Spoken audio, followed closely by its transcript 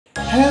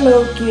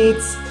Hello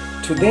kids!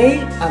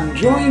 Today I'm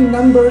drawing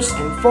numbers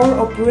and 4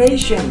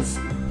 operations.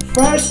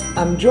 First,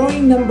 I'm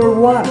drawing number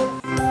 1.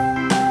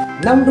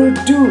 Number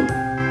 2.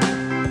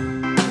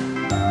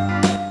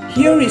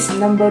 Here is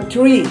number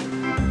 3.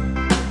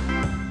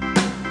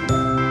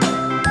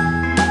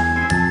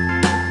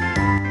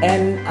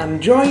 And I'm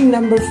drawing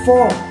number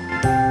 4.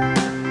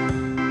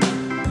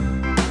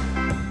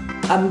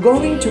 I'm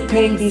going to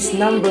paint these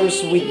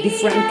numbers with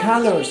different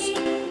colors.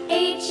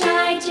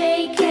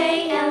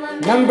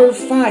 Number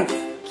 5.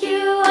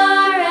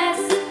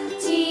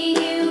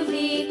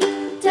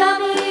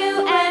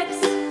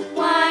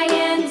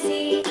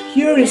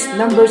 Here is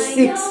number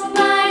 6.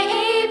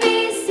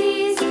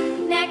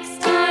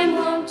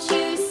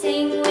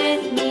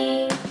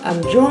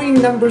 I'm drawing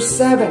number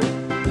 7.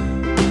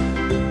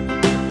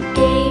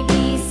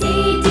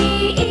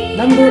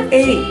 Number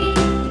 8.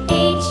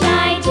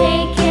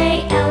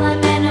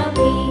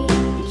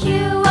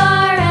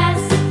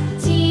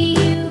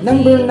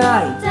 Number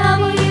 9.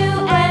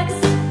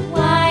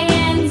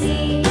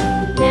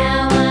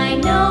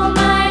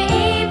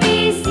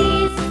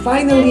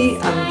 Finally,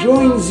 I'm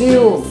drawing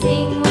 0.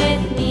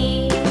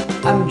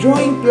 I'm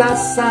drawing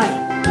plus sign.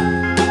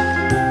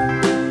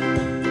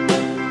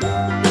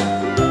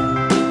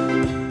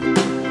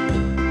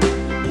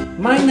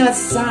 Minus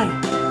sign.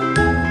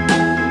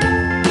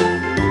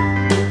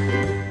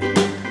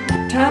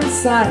 Times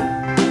sign.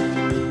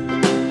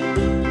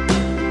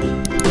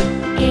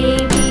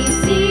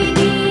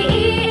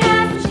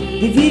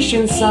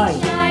 Division sign.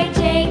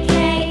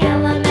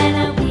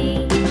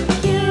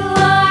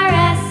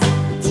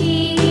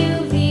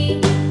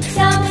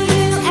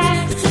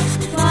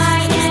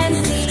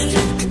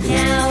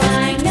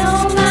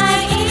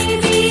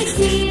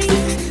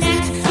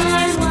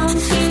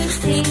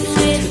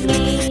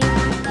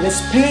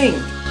 Let's paint.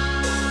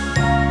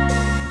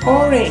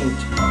 Orange.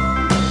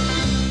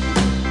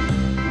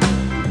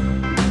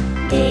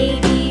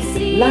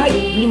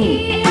 Light blue.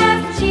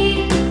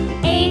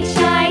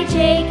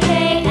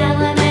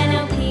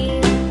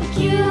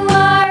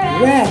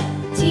 Red.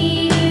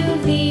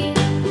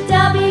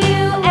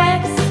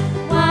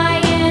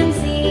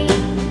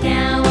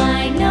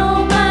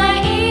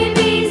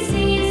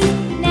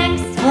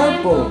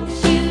 Purple.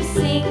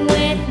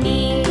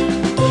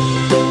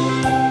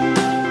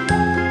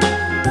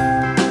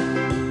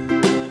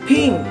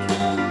 Pink.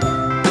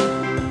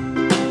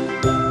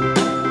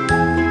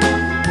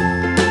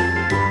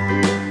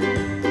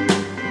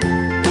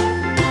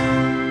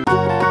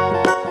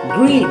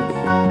 Green.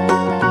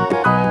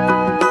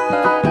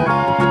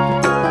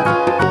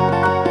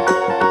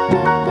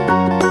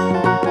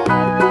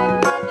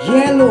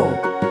 Yellow.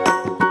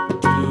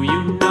 Do you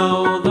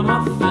know the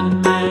Muffin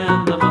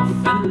Man, the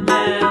Muffin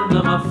Man,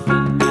 the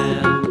Muffin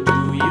Man? Do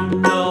you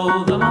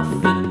know the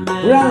Muffin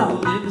Man Brown.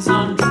 who lives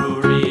on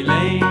Drury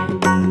Lane?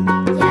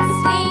 Yes,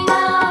 we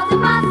know the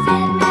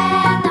Muffin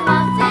Man, the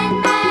Muffin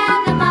Man,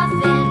 the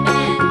Muffin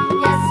Man.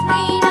 Yes,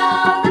 we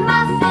know the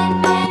Muffin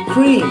Man who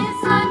Cream.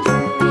 lives on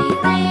Drury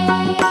Lane.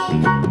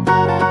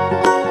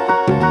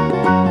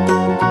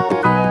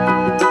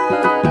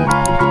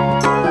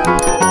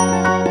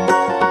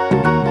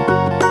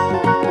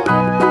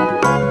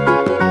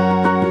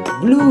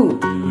 Blue.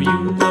 Do you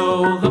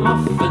know the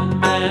Muffin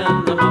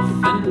Man, the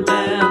Muffin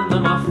Man, the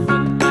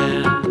Muffin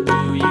Man? Do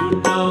you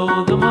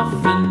know the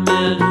Muffin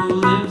Man who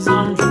lives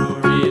on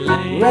Drury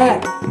Lane?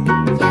 Red.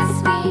 Yes,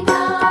 we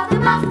know the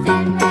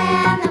Muffin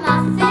Man, the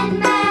Muffin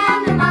Man,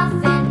 the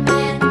Muffin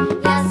Man.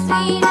 Yes,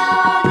 we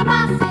know the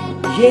Muffin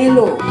Man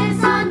Yellow. who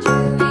lives on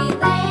Drury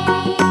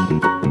Lane.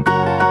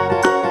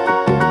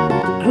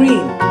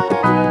 Green.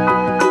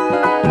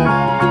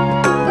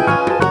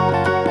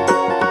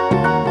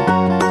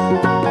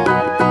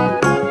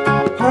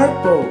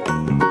 Purple.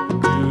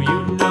 Do you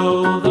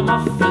know the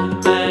Muffin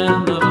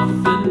Man, the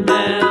Muffin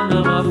Man,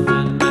 the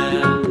Muffin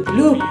Man?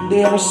 Look,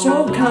 they are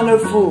so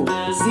colorful.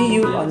 See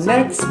you on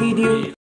next video.